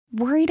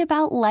Worried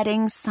about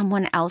letting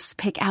someone else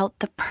pick out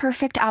the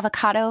perfect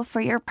avocado for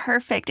your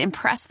perfect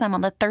impress them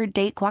on the third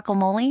date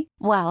guacamole?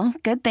 Well,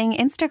 good thing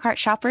Instacart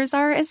shoppers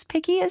are as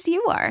picky as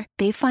you are.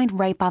 They find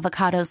ripe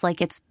avocados like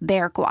it's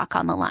their guac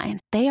on the line.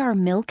 They are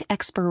milk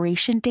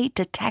expiration date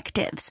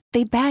detectives.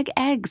 They bag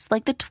eggs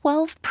like the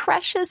 12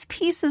 precious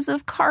pieces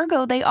of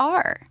cargo they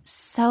are.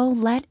 So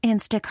let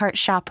Instacart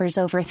shoppers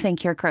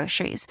overthink your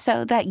groceries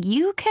so that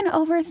you can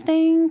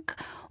overthink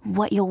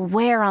what you'll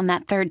wear on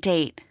that third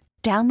date.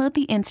 Download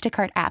the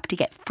Instacart app to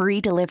get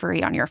free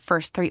delivery on your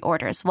first 3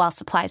 orders while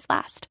supplies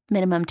last.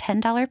 Minimum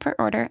 $10 per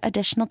order.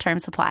 Additional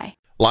terms apply.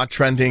 A lot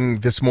trending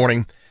this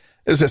morning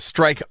is a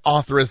strike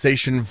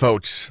authorization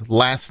vote.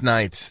 Last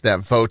night,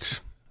 that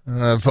vote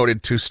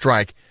voted to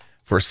strike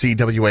for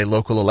CWA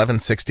Local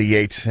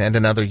 1168 and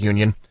another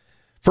union.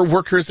 For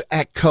workers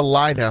at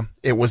Kaleida,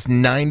 it was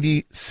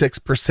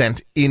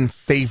 96% in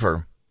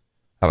favor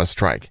of a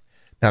strike.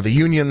 Now, the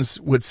unions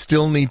would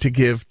still need to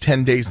give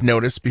 10 days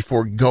notice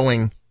before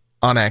going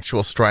on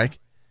actual strike,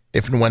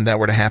 if and when that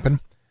were to happen.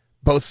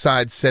 Both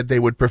sides said they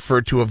would prefer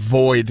to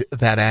avoid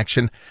that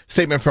action.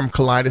 Statement from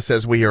Kaleida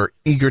says, "We are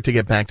eager to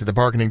get back to the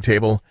bargaining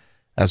table.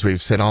 As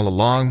we've said all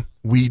along,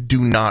 we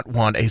do not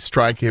want a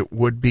strike. It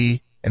would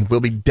be and will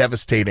be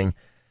devastating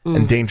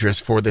and dangerous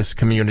for this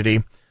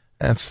community."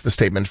 That's the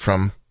statement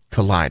from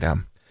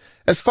Kaleida.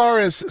 As far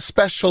as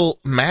Special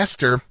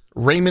Master,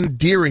 Raymond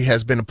Deary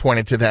has been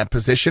appointed to that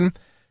position.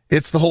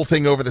 It's the whole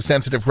thing over the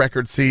sensitive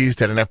record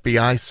seized at an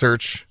FBI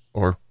search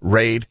or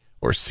raid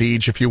or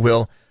siege, if you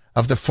will,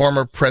 of the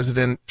former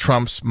President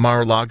Trump's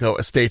Mar-a-Lago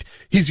estate.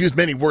 He's used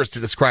many words to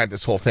describe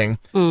this whole thing.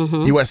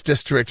 U.S.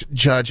 District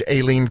Judge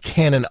Aileen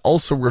Cannon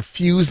also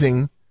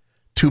refusing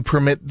to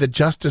permit the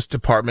Justice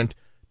Department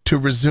to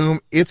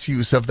resume its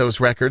use of those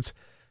records.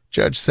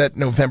 Judge set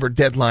November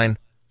deadline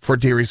for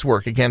Deary's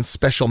work. Again,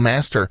 Special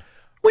Master.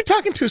 Are we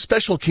talking to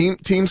special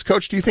teams,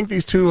 Coach? Do you think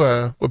these two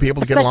will be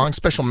able to get along?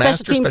 Special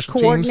Master, special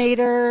teams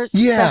coordinator,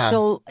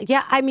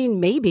 I mean,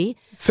 maybe.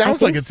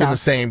 Sounds like it's in the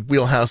same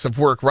wheelhouse of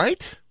work,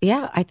 right?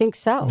 Yeah, I think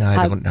so.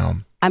 I don't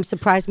know. I'm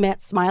surprised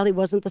Matt Smiley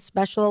wasn't the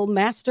special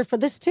master for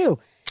this, too.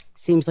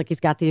 Seems like he's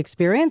got the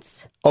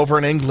experience. Over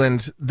in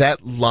England,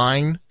 that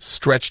line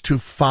stretched to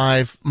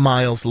 5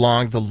 miles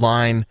long, the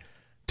line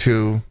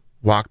to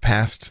walk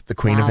past the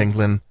Queen of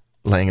England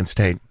laying in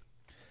state.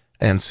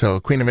 And so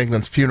Queen of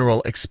England's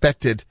funeral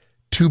expected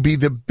to be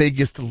the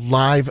biggest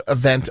live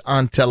event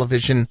on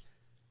television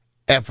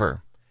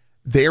ever.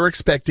 They're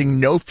expecting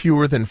no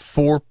fewer than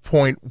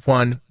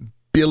 4.1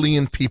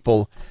 billion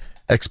people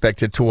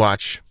expected to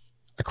watch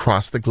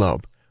across the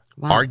globe.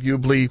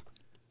 Arguably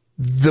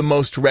the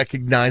most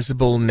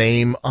recognizable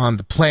name on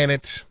the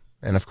planet.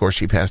 And of course,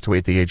 she passed away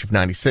at the age of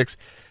 96.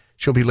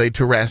 She'll be laid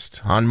to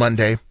rest on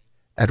Monday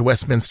at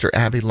Westminster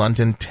Abbey,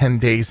 London, 10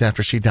 days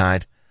after she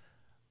died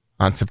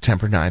on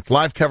September 9th.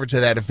 Live coverage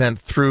of that event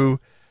through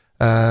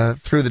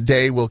the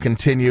day will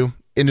continue.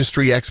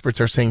 Industry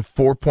experts are saying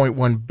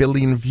 4.1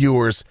 billion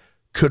viewers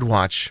could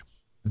watch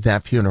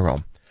that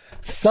funeral.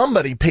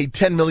 Somebody paid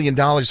 $10 million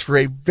for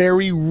a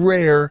very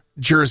rare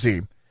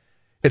jersey.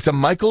 It's a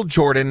Michael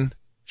Jordan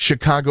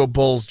Chicago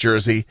Bulls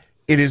jersey.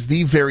 It is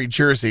the very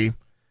jersey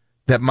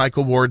that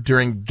Michael wore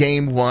during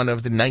Game 1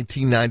 of the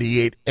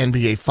 1998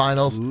 NBA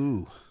Finals.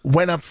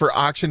 Went up for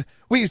auction.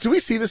 Do we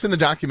see this in the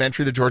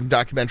documentary, the Jordan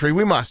documentary?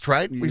 We must,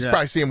 right? We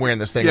probably see him wearing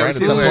this thing, right?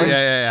 At some point?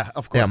 Yeah,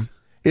 of course.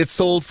 Yeah. It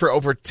sold for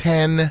over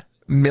 $10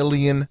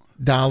 million.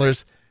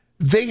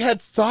 They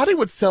had thought it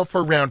would sell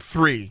for around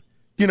 $3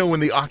 million. When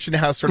the auction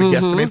house sort of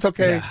guesstimates,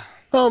 okay,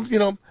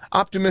 well,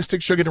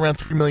 optimistic, she'll get around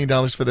 $3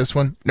 million for this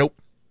one.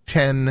 Nope,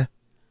 $10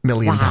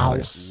 million. Wow.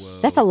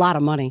 That's a lot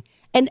of money.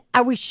 And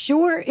are we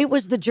sure it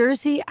was the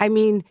jersey? I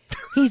mean,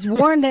 he's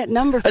worn that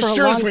number for a long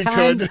time. As sure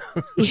as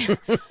we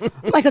could.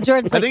 Michael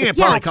Jordan's I think it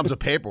probably comes with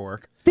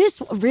paperwork.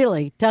 This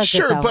really does.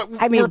 Sure, it, but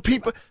I mean, were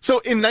people. So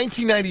in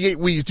 1998,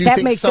 Wheeze, do you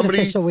think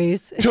somebody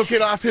took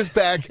it off his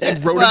back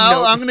and wrote a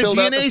note? I'm going to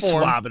DNA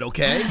swab it,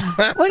 okay?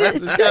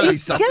 There's got to be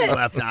something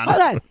left on it.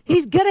 Hold on.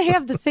 He's going to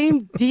have the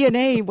same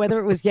DNA, whether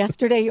it was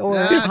yesterday or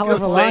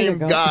however long ago. Same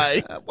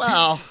guy.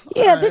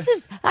 Yeah, this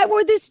is. I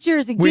wore this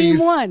jersey, Wheeze,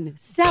 Game 1.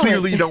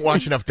 Clearly, you don't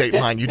watch enough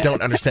Dateline. You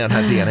don't understand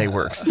how DNA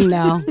works.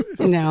 No.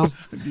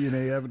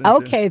 DNA evidence.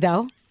 Okay,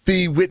 though.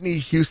 The Whitney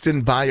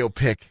Houston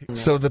biopic.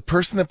 So the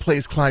person that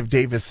plays Clive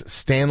Davis,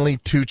 Stanley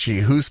Tucci,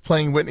 who's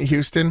playing Whitney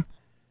Houston?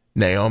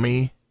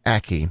 Naomi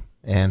Ackie.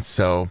 And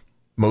so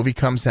movie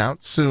comes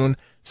out soon.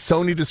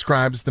 Sony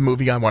describes the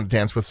movie I Want to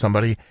Dance with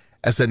Somebody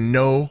as a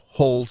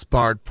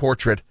no-holds-barred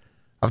portrait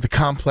of the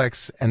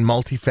complex and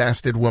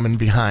multifaceted woman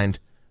behind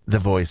the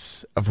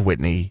voice of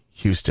Whitney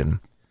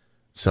Houston.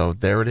 So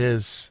there it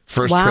is.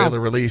 First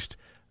trailer released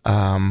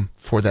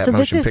for that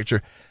motion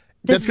picture.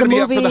 That's going to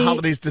be up for the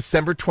holidays.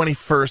 December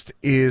 21st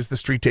is the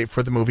street date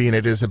for the movie, and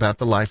it is about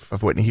the life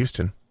of Whitney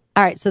Houston.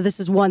 All right, so this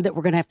is one that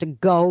we're going to have to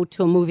go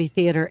to a movie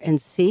theater and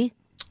see?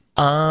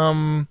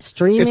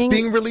 Streaming? It's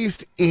being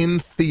released in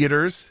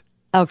theaters.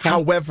 Okay.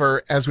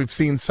 However, as we've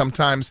seen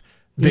sometimes,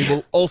 they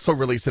will also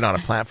release it on a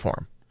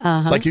platform.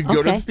 Like you can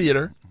go to the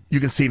theater, you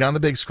can see it on the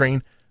big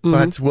screen,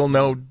 but we'll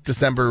know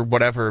December,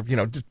 whatever,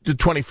 the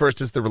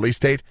 21st is the release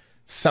date.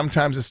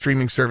 Sometimes a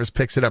streaming service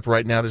picks it up.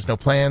 Right now, there's no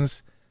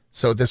plans.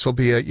 So this will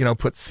be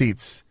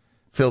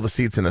fill the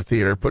seats in the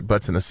theater, put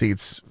butts in the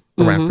seats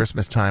around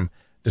Christmas time,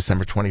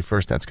 December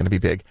 21st. That's going to be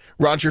big.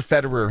 Roger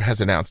Federer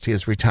has announced he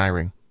is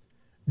retiring.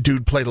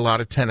 Dude played a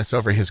lot of tennis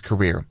over his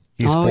career.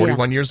 He's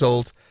 41 years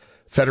old.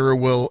 Federer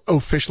will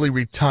officially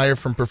retire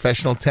from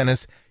professional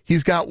tennis.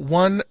 He's got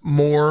one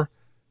more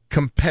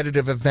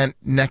competitive event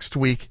next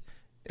week.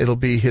 It'll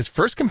be his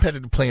first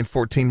competitive play in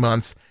 14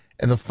 months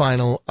and the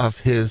final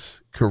of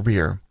his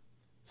career.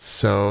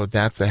 So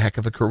that's a heck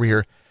of a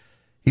career.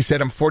 He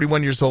said, I'm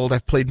 41 years old.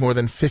 I've played more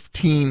than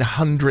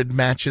 1,500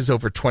 matches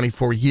over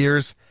 24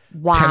 years.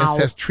 Wow. Tennis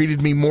has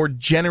treated me more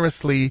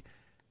generously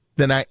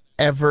than I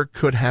ever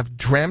could have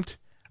dreamt.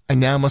 I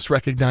now must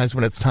recognize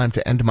when it's time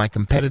to end my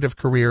competitive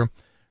career.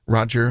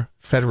 Roger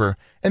Federer.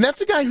 And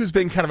that's a guy who's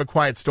been kind of a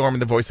quiet storm in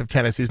the voice of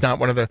tennis. He's not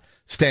one of the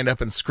stand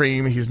up and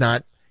scream. He's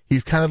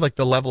kind of like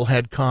the level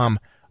head calm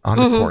on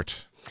the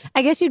court.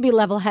 I guess you'd be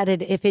level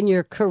headed if in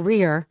your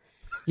career,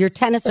 your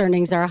tennis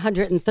earnings are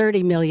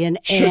 $130 million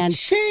and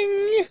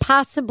Cha-ching!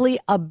 possibly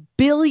 $1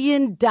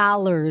 billion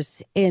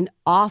in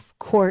off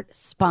court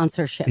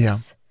sponsorships. Yeah.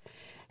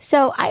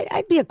 So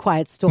I'd be a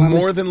quiet storm.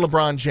 More than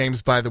LeBron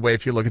James, by the way,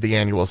 if you look at the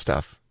annual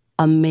stuff.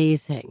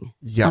 Amazing.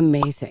 Yep.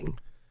 Amazing.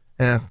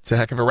 Yeah, it's a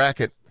heck of a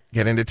racket.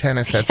 Get into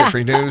tennis. That's it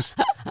for news.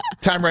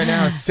 Time right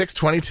now is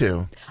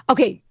 6:22.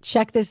 Okay,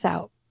 check this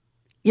out.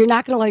 You're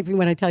not going to like me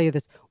when I tell you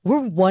this. We're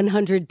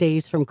 100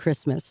 days from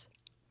Christmas.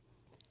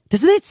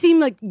 Doesn't it seem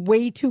like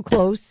way too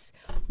close?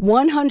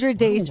 100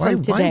 days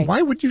from today.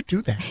 Why would you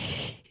do that?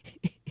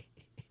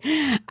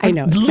 I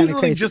know. It's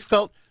Literally crazy. just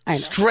felt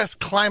stress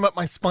climb up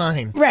my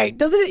spine. Right.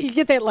 Doesn't it? You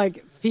get that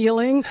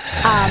feeling.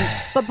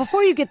 But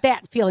before you get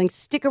that feeling,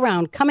 stick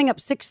around. Coming up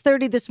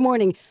 6:30 this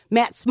morning,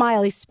 Matt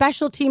Smiley,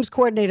 special teams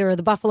coordinator of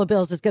the Buffalo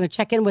Bills, is going to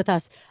check in with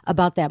us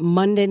about that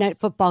Monday Night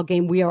Football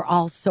game we are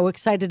all so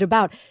excited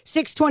about.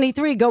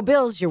 6:23, go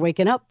Bills. You're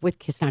waking up with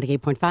Kiss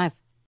 98.5.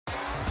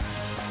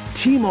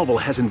 T-Mobile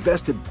has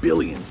invested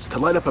billions to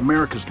light up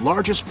America's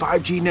largest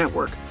 5G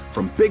network,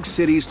 from big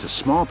cities to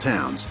small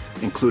towns,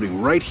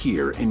 including right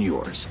here in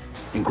yours.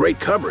 And great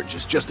coverage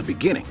is just the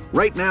beginning.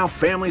 Right now,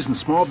 families and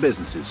small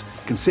businesses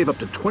can save up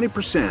to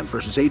 20%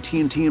 versus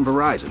AT&T and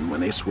Verizon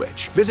when they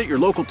switch. Visit your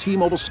local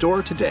T-Mobile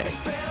store today.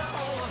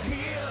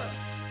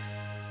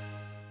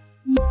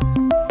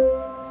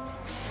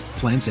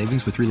 Plan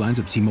savings with 3 lines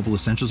of T-Mobile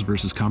Essentials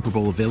versus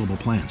comparable available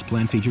plans.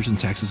 Plan features and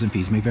taxes and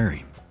fees may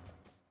vary.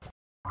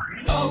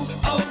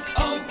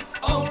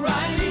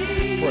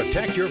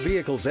 Protect your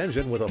vehicle's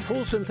engine with a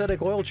full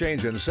synthetic oil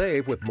change and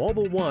save with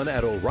Mobil 1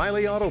 at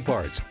O'Reilly Auto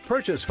Parts.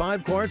 Purchase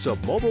 5 quarts of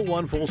Mobil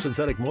 1 full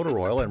synthetic motor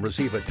oil and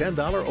receive a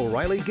 $10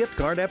 O'Reilly gift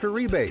card after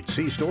rebate.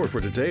 See store for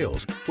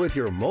details. With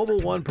your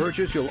Mobil 1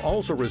 purchase, you'll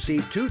also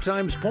receive 2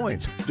 times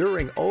points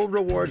during O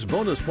Rewards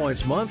Bonus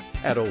Points Month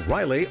at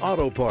O'Reilly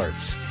Auto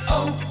Parts.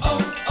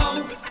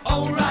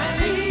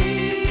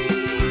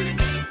 O'Reilly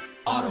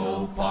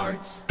Auto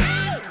Parts.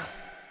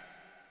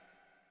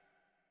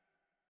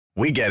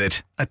 We get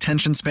it.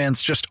 Attention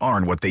spans just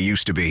aren't what they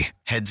used to be.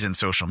 Heads in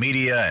social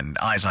media and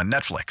eyes on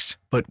Netflix.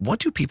 But what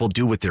do people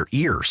do with their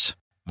ears?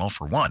 Well,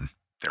 for one,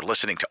 they're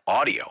listening to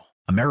audio.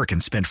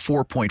 Americans spend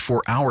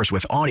 4.4 hours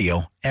with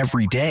audio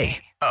every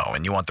day. Oh,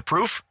 and you want the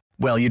proof?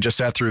 Well, you just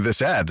sat through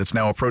this ad that's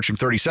now approaching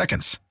 30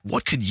 seconds.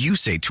 What could you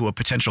say to a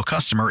potential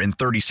customer in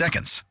 30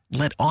 seconds?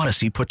 Let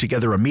Odyssey put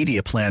together a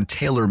media plan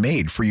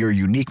tailor-made for your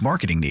unique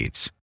marketing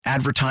needs.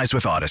 Advertise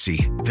with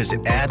Odyssey.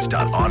 Visit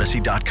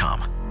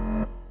ads.odyssey.com.